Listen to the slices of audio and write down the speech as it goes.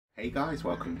Hey guys,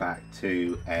 welcome back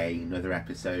to another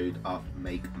episode of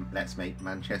Let's Make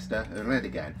Manchester Red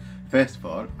again. First of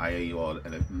all, I owe you all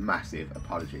a massive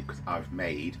apology because I've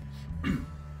made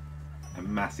a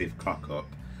massive cock up.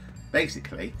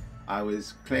 Basically, I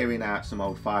was clearing out some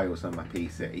old files on my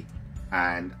PC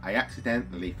and I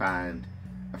accidentally found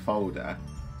a folder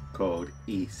called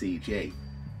ECG,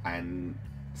 and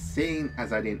seeing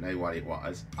as I didn't know what it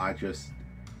was, I just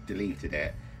deleted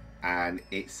it, and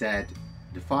it said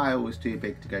the file was too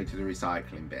big to go to the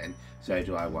recycling bin, so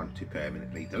do I want to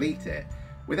permanently delete it?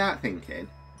 Without thinking,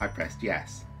 I pressed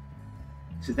yes.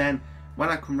 So then when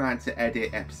I come round to edit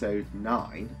episode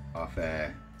 9 of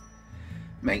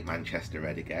Make Manchester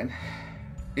Red Again,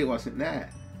 it wasn't there.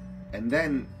 And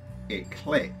then it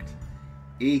clicked.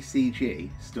 ECG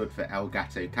stood for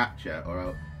Elgato Capture,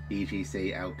 or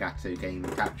EGC Elgato Game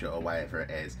Capture, or whatever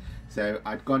it is. So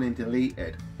I'd gone and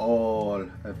deleted all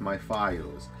of my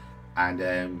files,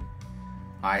 and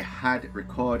I had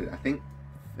recorded, I think,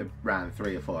 around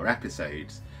 3 or 4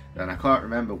 episodes, and I can't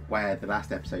remember where the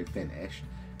last episode finished.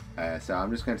 So I'm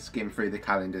just going to skim through the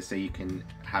calendar so you can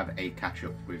have a catch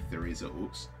up with the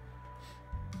results.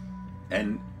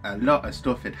 And a lot of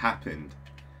stuff had happened.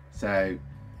 So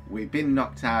we've been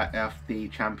knocked out of the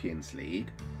Champions League.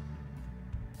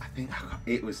 I think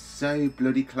it was so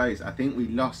bloody close. I think we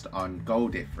lost on goal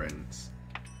difference.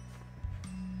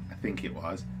 I think it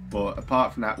was. But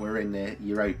apart from that, we're in the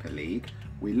Europa League.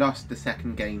 We lost the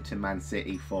second game to Man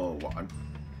City 4-1.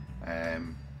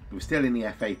 We're still in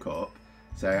the FA Cup,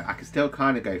 so I can still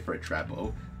kind of go for a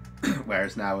treble.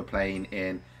 Whereas now we're playing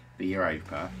in the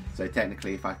Europa. So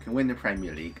technically, if I can win the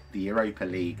Premier League, the Europa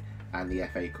League and the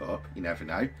FA Cup, you never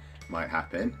know, might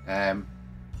happen.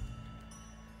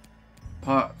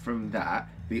 Apart from that,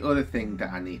 the other thing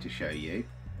that I need to show you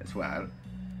as well,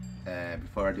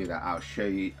 before I do that, I'll show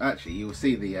you, actually you'll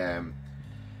see the,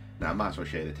 now I might as well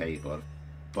show you the table,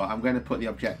 but I'm going to put the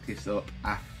objectives up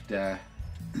after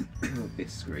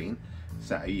this screen.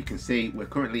 So you can see we're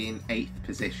currently in 8th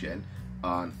position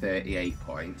on 38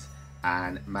 points,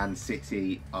 and Man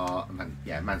City are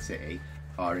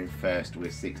in first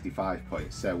with 65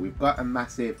 points. So we've got a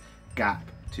massive gap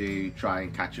to try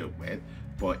and catch up with,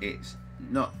 but it's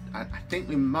not, I think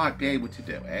we might be able to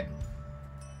do it,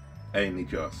 only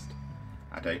just,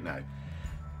 I don't know.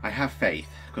 I have faith,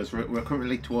 because we're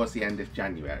currently towards the end of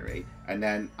January, and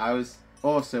then I was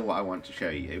also, what I want to show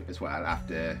you as well,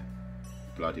 after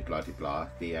blah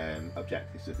the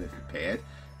objectives have appeared,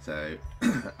 so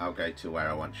I'll go to where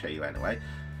I want to show you anyway.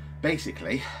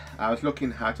 Basically, I was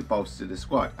looking how to bolster the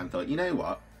squad and thought, you know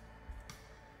what,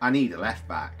 I need a left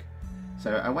back.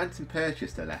 So I went and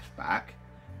purchased a left back,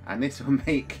 and this will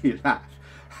make you laugh.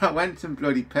 I went and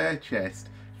bloody purchased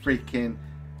freaking,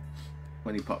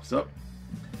 when he pops up,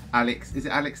 is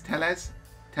it Alex Telles?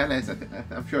 Telles,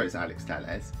 I'm sure it's Alex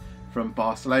Telles, from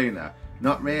Barcelona,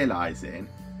 not realising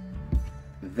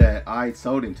that I'd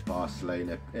sold him to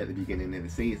Barcelona at the beginning of the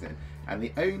season. And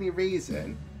the only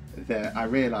reason that I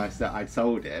realised that I'd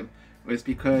sold him was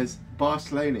because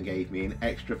Barcelona gave me an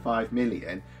extra 5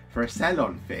 million for a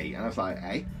sell-on fee, and I was like,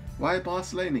 hey, why are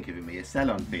Barcelona giving me a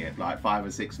sell-on fee of like 5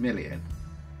 or 6 million?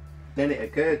 Then it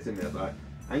occurred to me, I was like,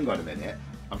 hang on a minute,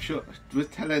 I'm sure, was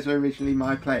Telles originally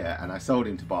my player and I sold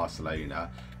him to Barcelona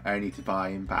only to buy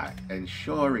him back? And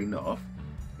sure enough,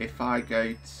 if I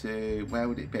go to, where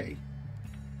would it be?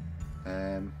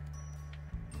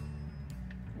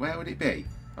 Where would it be?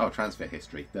 Oh, transfer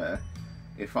history, there.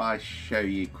 If I show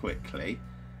you quickly,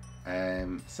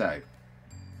 my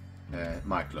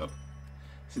club.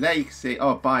 So there you can see,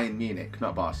 oh, Bayern Munich,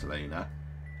 not Barcelona.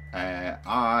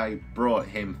 I brought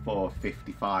him for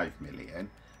 55 million,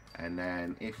 and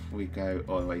then if we go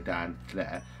all the way down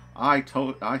there, I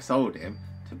sold him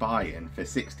to Bayern for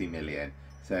 60 million.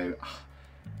 So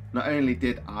not only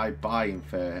did I buy him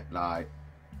for like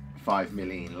 5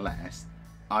 million less,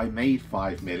 I made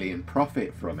 5 million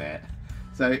profit from it.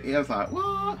 So it was like,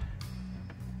 what?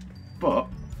 But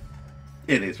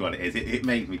it is what it is. It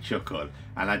made me chuckle,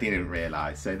 and I didn't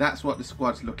realise. So that's what the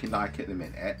squad's looking like at the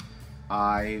minute.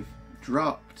 I've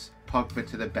dropped Pogba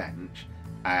to the bench,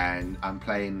 and I'm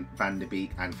playing Van der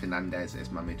Beek and Fernandes as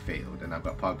my midfield, and I've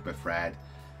got Pogba, Fred.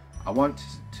 I want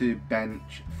to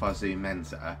bench Fosu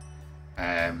Mensah,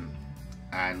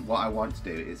 and what I want to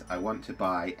do is I want to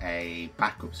buy a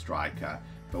backup striker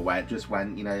for where, just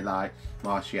when, you know, like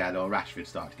Martial or Rashford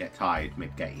start to get tired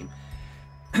mid-game.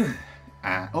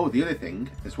 Oh, the other thing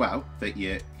as well that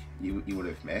you would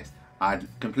have missed, I'd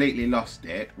completely lost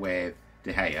it with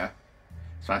De Gea,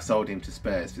 so I sold him to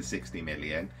Spurs for 60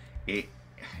 million.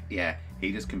 Yeah,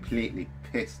 he just completely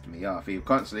pissed me off. He was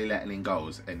constantly letting in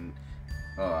goals, and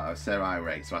oh, I was so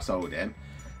irate, so I sold him.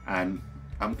 And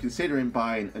I'm considering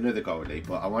buying another goalie,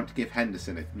 but I want to give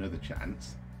Henderson another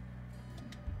chance.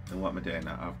 And what am I doing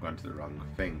now? I've gone to the wrong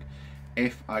thing.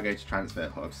 If I go to transfer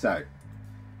hub, so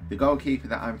the goalkeeper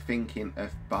that I'm thinking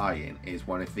of buying is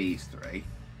one of these three,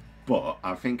 but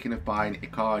I'm thinking of buying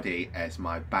Icardi as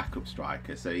my backup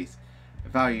striker. So he's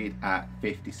valued at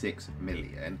 56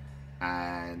 million,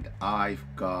 and I've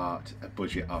got a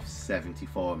budget of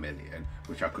 74 million,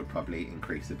 which I could probably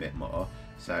increase a bit more.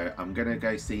 So I'm gonna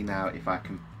go see now if I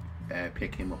can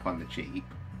pick him up on the cheap.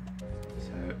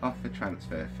 So offer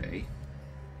transfer fee.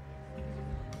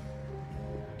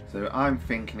 So I'm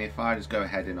thinking if I just go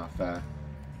ahead and offer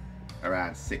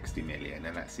around 60 million,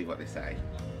 and let's see what they say.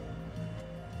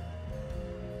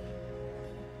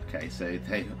 Okay, so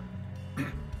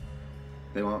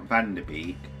they want Van der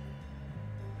Beek,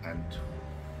 and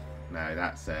no,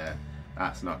 that's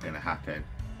not going to happen.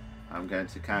 I'm going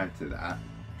to counter that.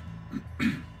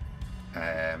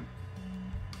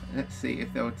 Let's see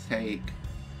if they'll take.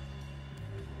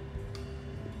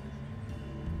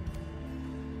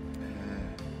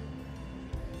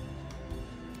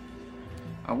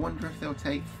 I wonder if they'll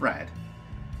take Fred.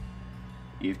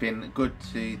 You've been good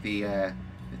to the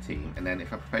team, and then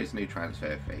if I propose a new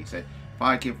transfer fee, so if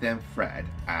I give them Fred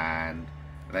and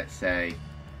let's say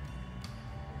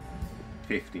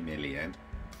 50 million,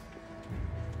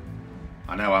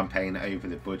 I know I'm paying over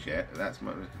the budget. That's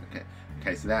my,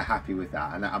 okay. So they're happy with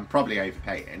that, and I'm probably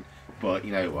overpaying, but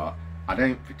you know what? I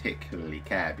don't particularly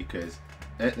care because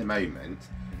at the moment,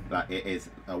 like, it is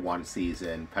a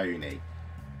one-season pony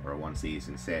or a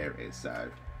one-season series, so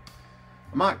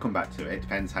I might come back to it.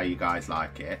 Depends how you guys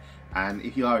like it, and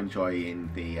if you are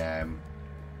enjoying the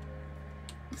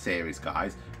series,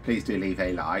 guys, please do leave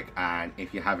a like, and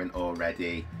if you haven't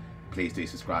already, please do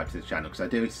subscribe to the channel, because I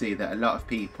do see that a lot of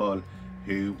people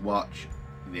who watch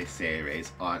this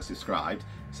series aren't subscribed.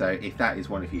 So if that is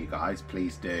one of you guys,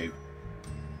 please do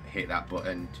hit that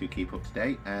button to keep up to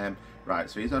date. Right,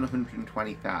 so he's on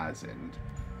 120,000,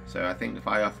 so I think if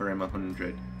I offer him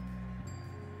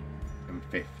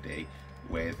 150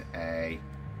 with a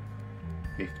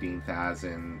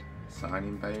 15,000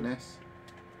 signing bonus.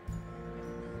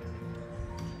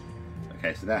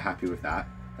 Okay, so they're happy with that.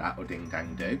 That'll ding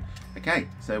dang do. Okay,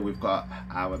 so we've got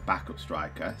our backup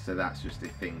striker, so that's just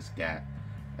if things get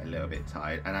a little bit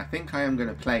tired, and I think I am going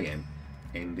to play him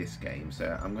in this game.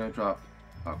 So I'm going to drop,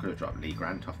 I could have dropped Lee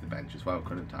Grant off the bench as well,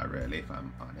 couldn't I, really, if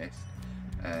I'm honest.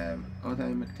 Although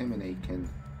McTominay can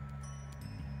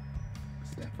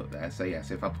step up there. So yes,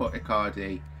 if I put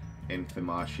Icardi in for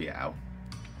Martial,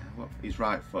 he's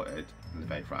right-footed, and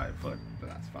they're both right-footed, but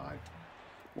that's fine.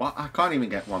 What? I can't even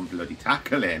get one bloody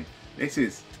tackle in. This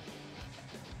is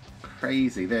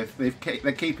crazy. They're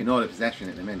keeping all the possession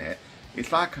at the minute.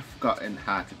 It's like I've forgotten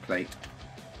how to play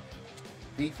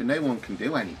FIFA. No one can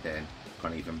do anything.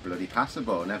 Can't even bloody pass a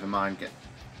ball. Never mind get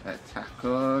a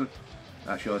tackle.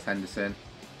 That's yours, Henderson.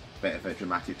 Bit of a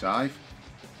dramatic dive.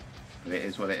 But it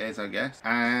is what it is, I guess.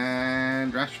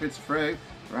 And Rashford's through.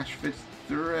 Rashford's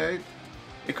through.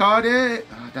 Icardi!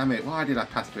 Oh, damn it. Why did I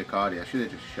pass to Icardi? I should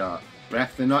have just shot.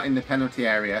 Ref, they're not in the penalty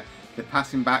area. They're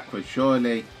passing backwards.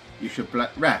 Surely you should...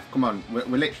 Ref, come on. We're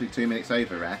literally 2 minutes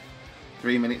over, Ref.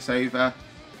 3 minutes over.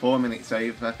 4 minutes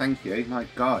over. Thank you. My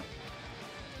God.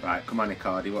 Right, come on,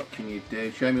 Icardi. What can you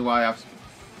do? Show me why I've...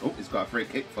 Oh, he's got a free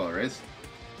kick for us.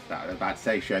 That was about to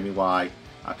say, show me why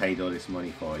I paid all this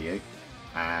money for you.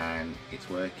 And it's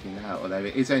working out. Although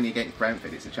it is only against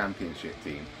Brentford. It's a championship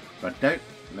team. But I don't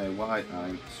know why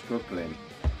I'm struggling.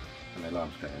 And the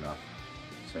alarm's going off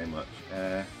so much.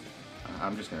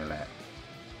 I'm just going to let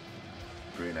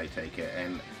Bruno take it.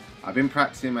 And I've been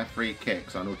practicing my free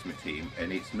kicks on Ultimate Team,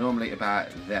 and it's normally about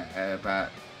there,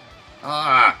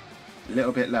 a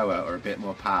little bit lower or a bit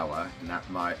more power, and that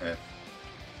might have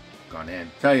gone in.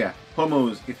 Tell ya,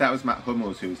 Hummels, if that was Matt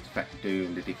Hummels who was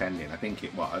doing the defending, I think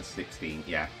it was 16.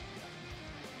 Yeah,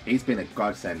 he's been a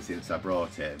godsend since I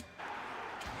brought him.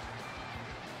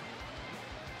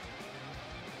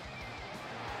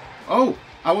 Oh,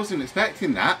 I wasn't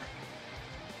expecting that.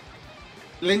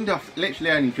 Lindelof literally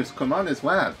only just come on as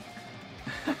well.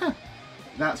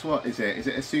 That's what is it? Is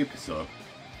it a super sub?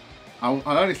 I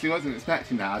honestly wasn't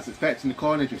expecting that. I was expecting the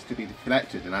corner just to be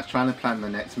deflected, and I was trying to plan my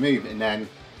next move, and then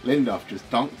Lindelof just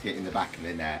donked it in the back of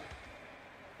the net.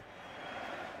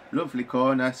 Lovely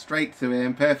corner, straight to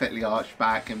him, perfectly arched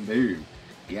back, and boom,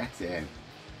 get in.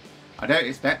 I don't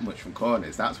expect much from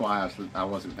corners. That's why I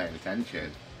wasn't paying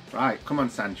attention. Right, come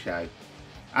on, Sancho.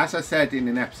 As I said in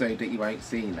an episode that you won't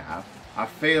see now, I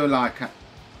feel like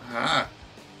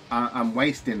I'm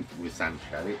wasting with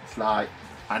Sancho. It's like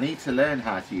I need to learn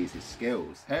how to use his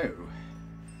skills. Oh,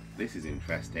 this is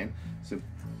interesting. So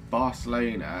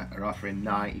Barcelona are offering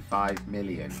 95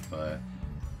 million for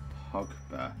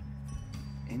Pogba.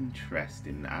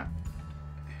 Interesting that.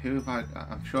 Who have I?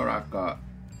 I'm sure I've got.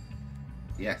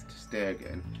 Yes, to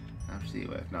Sturgeon. Actually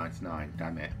worth 99.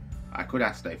 Damn it. I could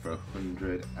ask though for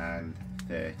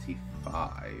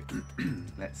 135.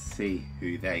 Let's see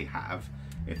who they have.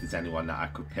 If there's anyone that I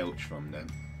could pilch from them.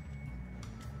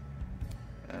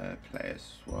 Player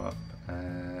swap.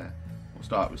 We'll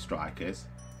start with strikers.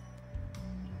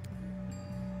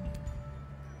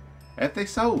 Have they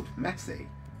sold Messi?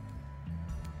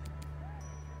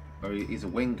 Or he's a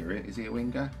winger. Is he a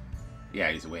winger? Yeah,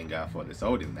 he's a winger. I thought they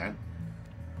sold him then.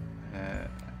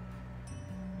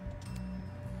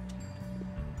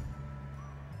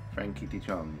 Frankie de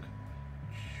Jong.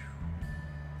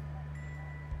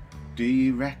 Do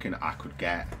you reckon I could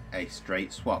get a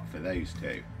straight swap for those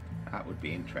two? That would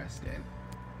be interesting.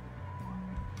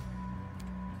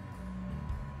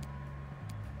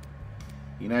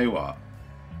 You know what?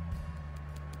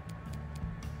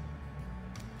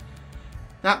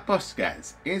 That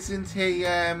Busquets, isn't he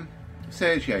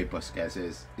Sergio Busquets?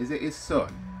 Is it his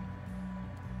son?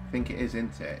 I think it is,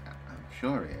 isn't it? I'm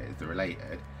sure it is. They're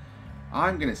related.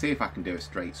 I'm going to see if I can do a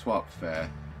straight swap for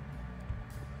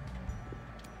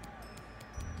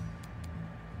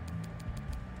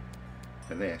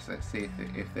this. Let's see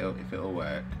if it'll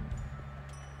work.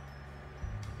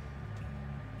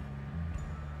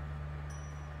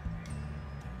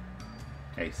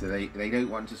 Okay, so they don't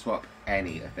want to swap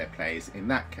any of their players. In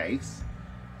that case,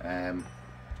 I'm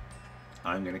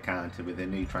going to counter with a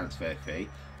new transfer fee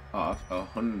of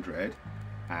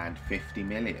 150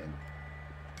 million.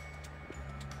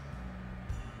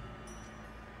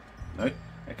 No?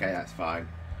 Okay, that's fine.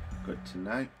 Good to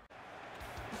know.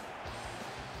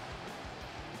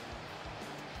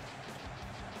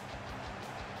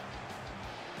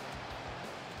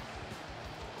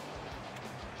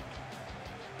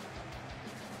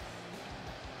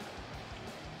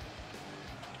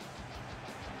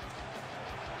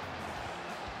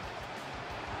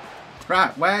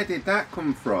 Crap, where did that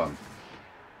come from?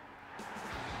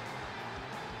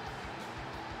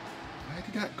 Where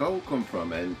did that goal come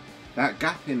from? And that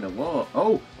gap in the wall.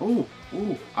 Oh,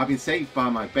 I've been saved by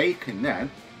my bacon then.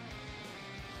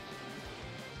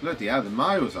 Bloody hell, the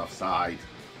miles offside.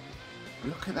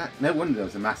 Look at that. No wonder there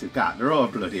was a massive gap. They're all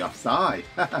bloody offside.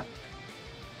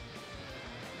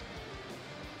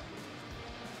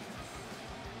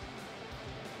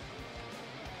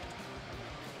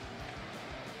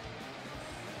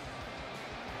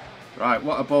 Right,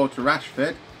 what a ball to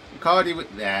Rashford. Icardi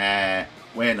with there.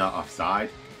 We're not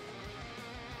offside.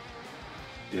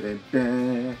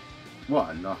 Da-da-da.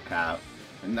 What a knockout.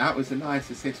 And that was a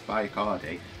nice assist by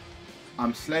Icardi.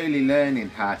 I'm slowly learning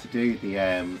how to do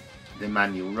the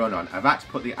manual run on. I've had to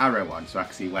put the arrow on so I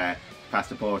can see where to pass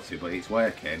the ball to, but it's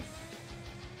working.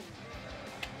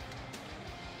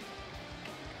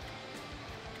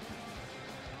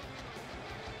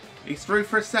 He's through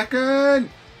for a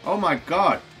second. Oh my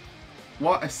god.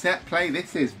 What a set play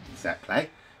this is.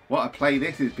 What a play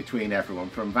this is between everyone,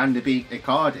 from Van der Beek,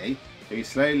 Icardi, who's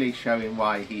slowly showing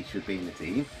why he should be in the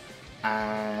team,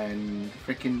 and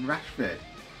freaking Rashford.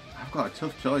 I've got a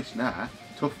tough choice now.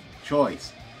 Tough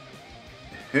choice.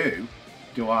 Who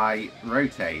do I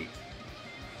rotate?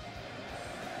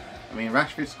 I mean,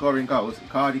 Rashford scoring goals.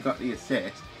 Icardi got the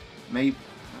assist. Maybe,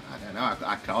 I don't know.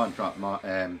 I can't drop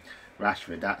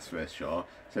Rashford, that's for sure.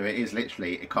 So it is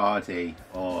literally Icardi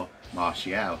or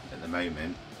Martial at the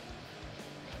moment.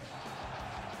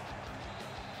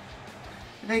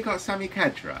 Have they got Sami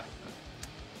Khedira?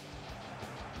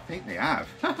 I think they have.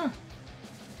 Come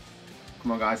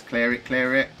on guys, clear it,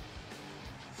 clear it.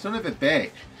 Son of a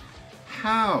bitch.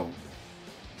 How?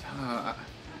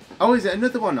 Oh, is it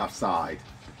another one offside?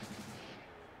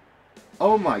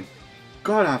 Oh my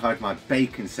god, I've had my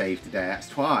bacon saved today. That's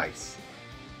twice.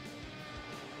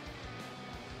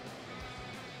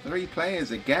 3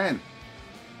 players again.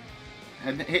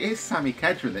 And it is Sami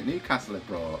Khedira that Newcastle have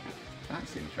brought.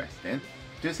 That's interesting.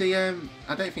 Does he, I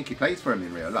don't think he plays for him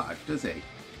in real life, does he?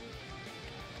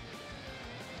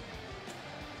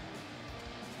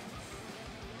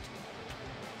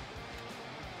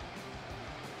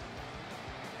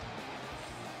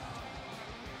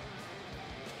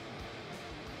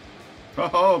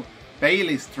 Oh,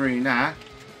 Bailey's through now.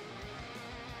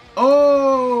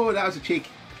 Oh, that was a cheeky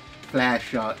flare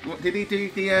shot. What did he do?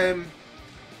 The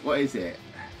what is it?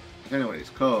 I don't know what it's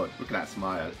called. Look at that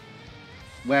smile.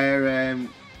 Where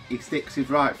he sticks his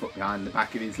right foot behind the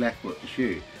back of his left foot to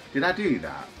shoot. Did I do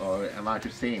that, or am I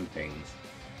just seeing things?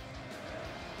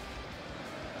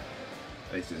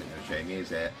 This isn't going to show me,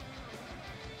 is it?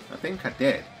 I think I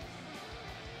did.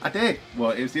 I did.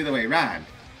 Well, it was the other way around.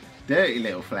 Dirty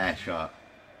little flare shot.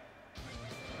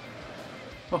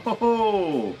 Ho ho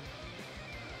ho!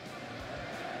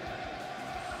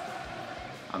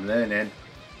 I'm learning.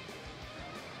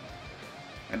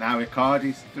 And now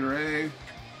Icardi's through.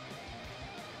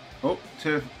 Oh,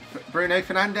 to Bruno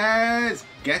Fernandes.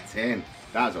 Get in.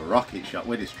 That was a rocket shot.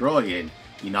 We're destroying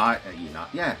United.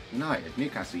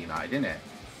 Newcastle United, isn't it?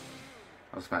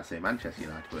 I was about to say Manchester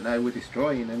United, but no, we're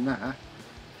destroying them there.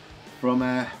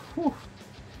 From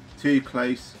 2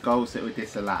 close goals that were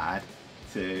disallowed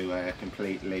to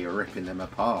completely ripping them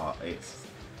apart. It's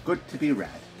good to be red.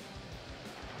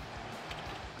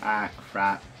 Ah,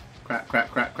 crap.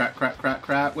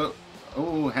 Crap. Well,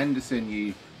 oh, Henderson,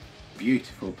 you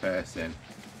beautiful person.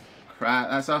 Crap,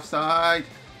 that's offside.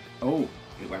 Oh,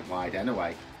 it went wide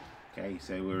anyway. Okay,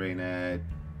 so we're in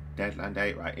deadline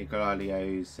date, right?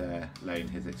 Igalio's loan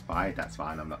has expired. That's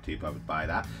fine, I'm not too bothered by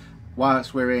that.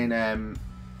 Whilst we're in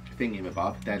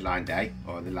thingamabob, deadline day,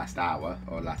 or the last hour,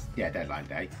 or deadline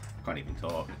day. I can't even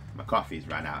talk. My coffee's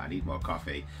ran out. I need more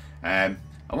coffee. I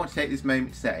want to take this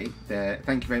moment to say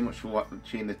thank you very much for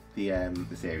watching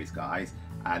the series, guys,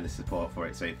 and the support for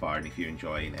it so far, and if you're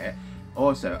enjoying it.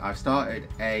 Also, I've started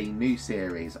a new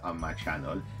series on my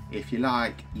channel. If you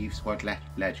like Youth Squad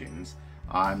Legends,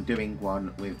 I'm doing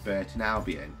one with Burton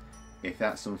Albion. If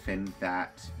that's something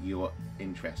that you're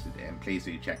interested in, please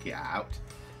do check it out.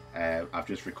 I've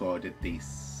just recorded the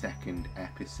 2nd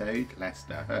episode.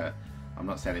 Leicester. I'm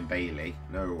not selling Bailey.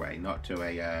 No way. Not to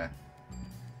a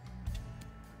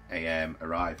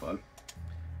rival.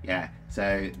 Yeah.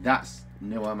 So that's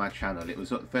new on my channel. It was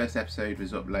the first episode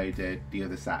was uploaded the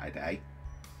other Saturday.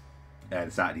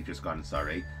 The Saturday just gone.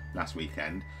 Sorry, last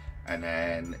weekend. And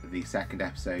then the 2nd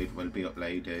episode will be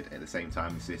uploaded at the same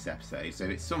time as this episode. So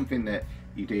it's something that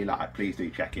you do like. Please do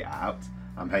check it out.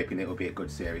 I'm hoping it will be a good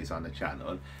series on the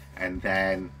channel. And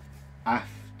then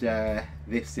after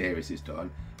this series is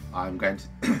done, I'm going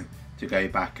to go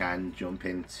back and jump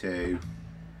into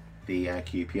the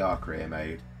QPR career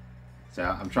mode. So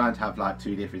I'm trying to have like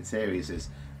 2 different series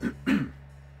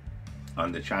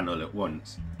on the channel at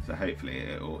once. So hopefully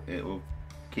it will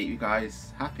keep you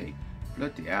guys happy.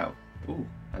 Bloody hell. Oh,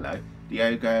 hello.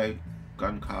 Diogo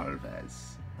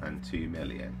Goncalves and 2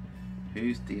 million.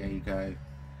 Who's Diego?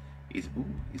 He's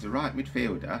a right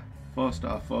midfielder.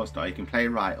 4-star. You can play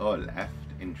right or left.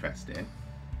 Interesting.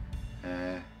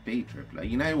 B dribbler.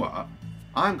 You know what?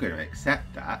 I'm going to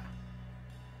accept that.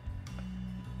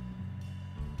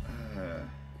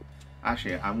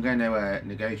 Actually, I'm going to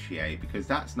negotiate, because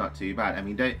that's not too bad. I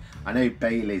mean, I know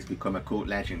Bailey's become a cult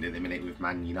legend at the minute with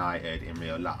Man United in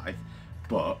real life,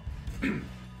 but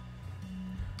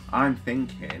I'm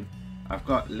thinking I've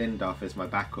got Lindelof as my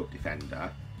backup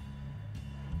defender.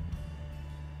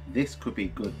 This could be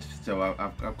good. So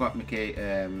I've got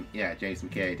James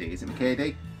McKady. Is it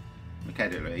McKady?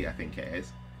 McKady, I think it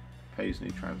is. Proposed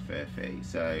new transfer fee.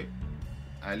 So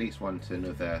I at least want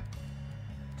another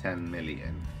 10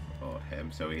 million for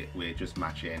him. So we're just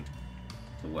matching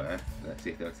the worth. Let's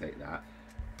see if they'll take that.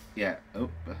 Yeah. Oh.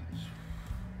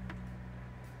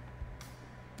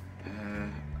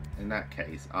 In that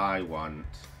case, I want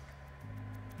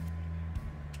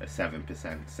a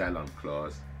 7% sell-on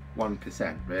clause.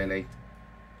 1%, really?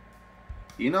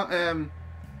 You're not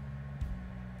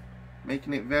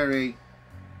making it very,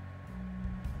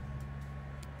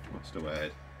 what's the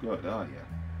word, good, are you?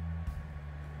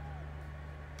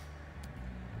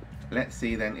 Let's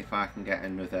see then if I can get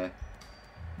another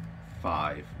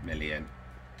 5 million.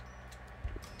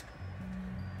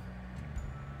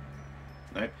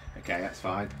 Nope. Okay, that's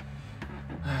fine.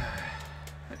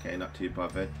 Okay, not too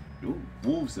bothered. Ooh,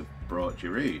 Wolves have brought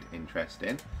Giroud.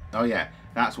 Interesting. Oh yeah,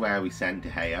 that's where we sent De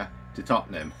Gea to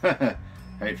Tottenham.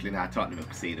 Hopefully now Tottenham will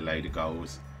concede a load of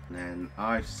goals. And then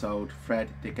I've sold Fred,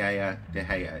 De Gea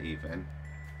even,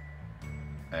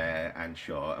 and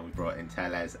Shaw, and we brought in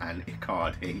Telles and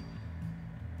Icardi.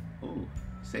 Ooh,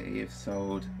 City have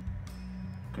sold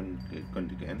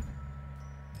Gundogan.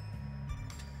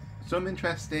 Some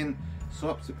interesting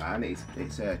swaps about it.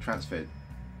 It's a transfer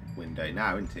window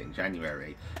now, isn't it, in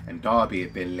January, and Derby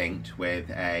have been linked with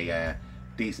a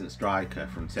decent striker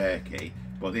from Turkey,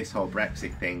 but this whole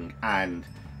Brexit thing and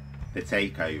the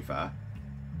takeover,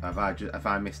 have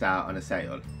I missed out on a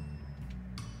sale?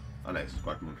 Oh no, it's a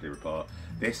Squad Monthly Report.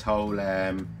 This whole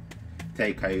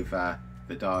takeover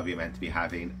that Derby are meant to be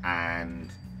having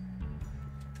and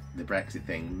the Brexit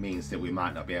thing means that we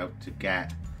might not be able to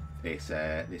get this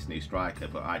new striker,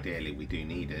 but ideally we do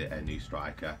need a new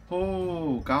striker.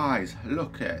 Oh guys,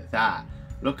 look at that.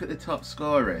 Look at the top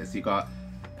scorers. You got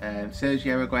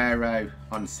Sergio Aguero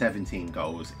on 17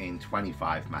 goals in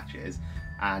 25 matches,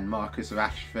 and Marcus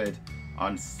Rashford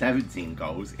on 17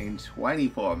 goals in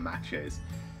 24 matches.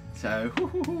 So,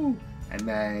 and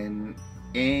then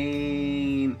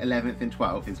in 11th and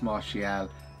 12th is Martial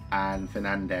and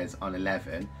Fernandez on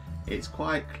 11. It's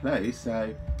quite close,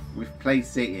 so we've played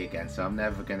City again, so I'm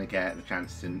never going to get the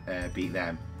chance to beat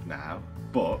them now.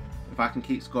 But if I can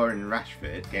keep scoring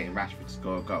Rashford, getting Rashford to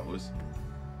score goals,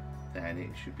 then it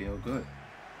should be all good.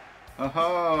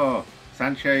 Oh,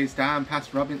 Sancho's down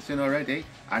past Robinson already,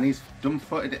 and he's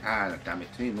done-footed it. Ah, damn it,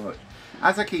 too much.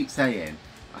 As I keep saying,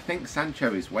 I think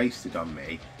Sancho is wasted on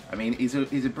me. I mean, he's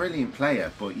a brilliant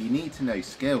player, but you need to know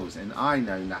skills, and I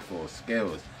know Nafor's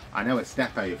skills. I know a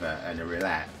step over and a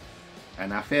roulette,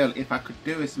 and I feel if I could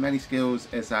do as many skills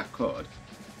as I could,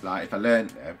 like if I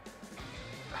learned them,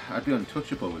 I'd be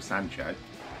untouchable with Sancho.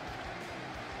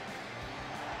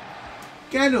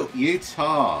 Get up, you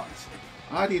tart!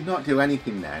 I did not do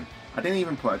anything then. I didn't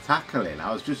even put a tackle in.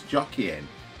 I was just jockeying,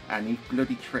 and he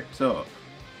bloody tripped up.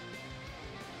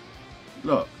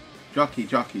 Look, jockey,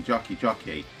 jockey, jockey,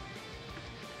 jockey.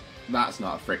 That's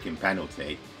not a freaking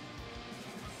penalty.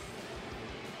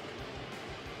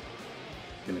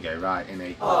 Gonna go right, isn't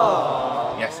he?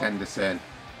 Aww. Yes, Henderson.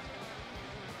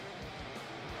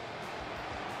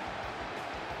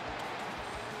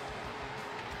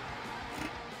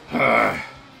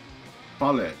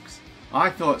 Bollocks. I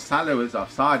thought Salah was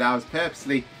offside. I was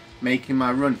purposely making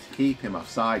my run to keep him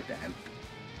offside then.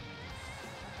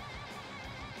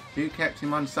 Who kept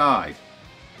him onside?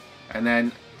 And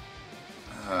then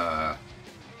I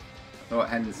thought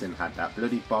Henderson had that.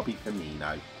 Bloody Bobby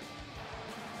Firmino.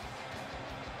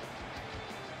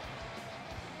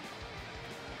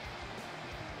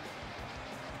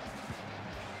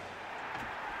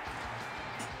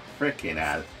 Frickin'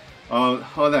 hell. Oh,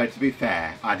 although to be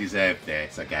fair, I deserved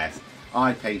this, I guess.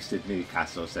 I pasted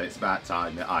Newcastle, so it's about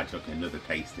time that I took another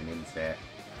pasting into it.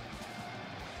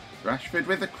 Rashford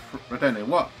with a... I don't know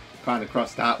what kind of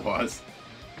cross that was.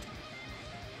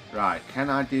 Right, can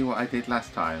I do what I did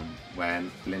last time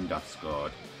when Lindoff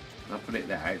scored? I'll put it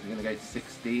there. Is it going to go to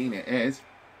 16? It is.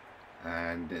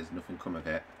 And there's nothing come of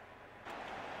it.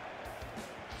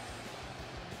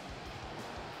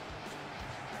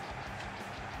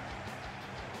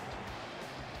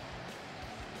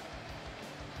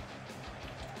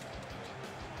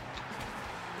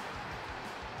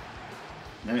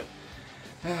 Nope.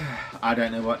 I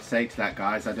don't know what to say to that,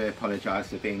 guys. I do apologise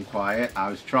for being quiet. I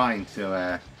was trying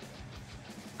to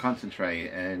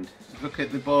concentrate and look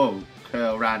at the ball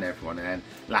curl around everyone, and then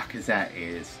Lacazette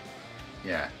is,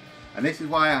 yeah. And this is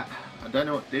why I don't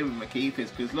know what to do with my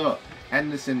keepers, because look,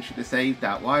 Henderson should have saved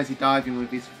that. Why is he diving with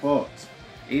his foot?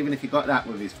 Even if he got that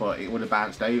with his foot, it would have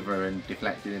bounced over and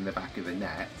deflected in the back of the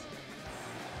net.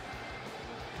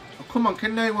 Oh, come on,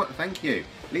 can no one... Thank you.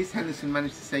 At least Henderson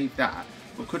managed to save that.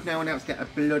 But could no one else get a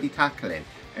bloody tackle in?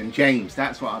 And James,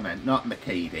 that's what I meant, not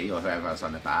McKeady or whoever I was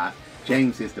on about.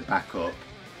 James is the backup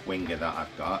winger that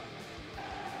I've got.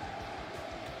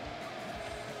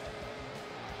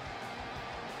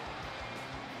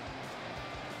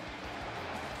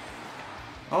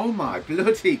 Oh my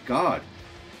bloody God.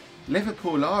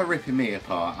 Liverpool are ripping me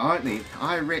apart, aren't they?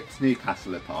 I ripped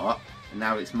Newcastle apart, and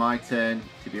now it's my turn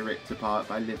to be ripped apart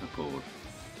by Liverpool.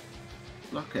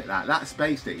 Look at that. That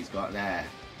space that he's got there.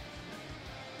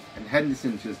 And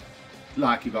Henderson's just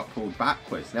like he got pulled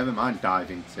backwards. Never mind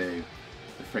diving to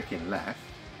the freaking left.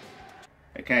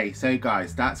 Okay, so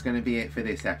guys, that's going to be it for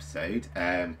this episode.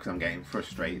 Because I'm getting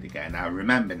frustrated again. Now,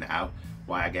 remember now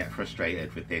why I get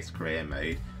frustrated with this career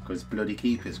mode. Because bloody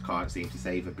keepers can't seem to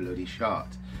save a bloody shot.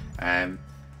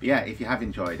 But yeah, if you have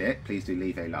enjoyed it, please do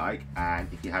leave a like, and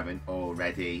if you haven't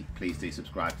already, please do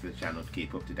subscribe to the channel to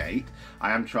keep up to date.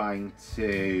 I am trying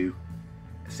to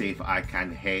see if I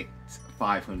can hit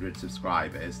 500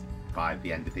 subscribers by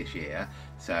the end of this year.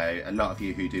 So a lot of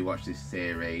you who do watch this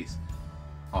series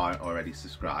are already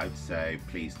subscribed, so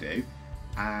please do.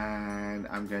 And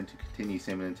I'm going to continue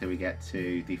simming until we get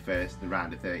to the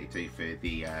round of 32 for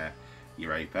the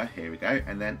Europa. Here we go,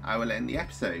 and then I will end the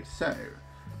episode. So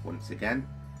once again,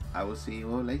 I will see you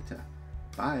all later.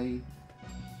 Bye.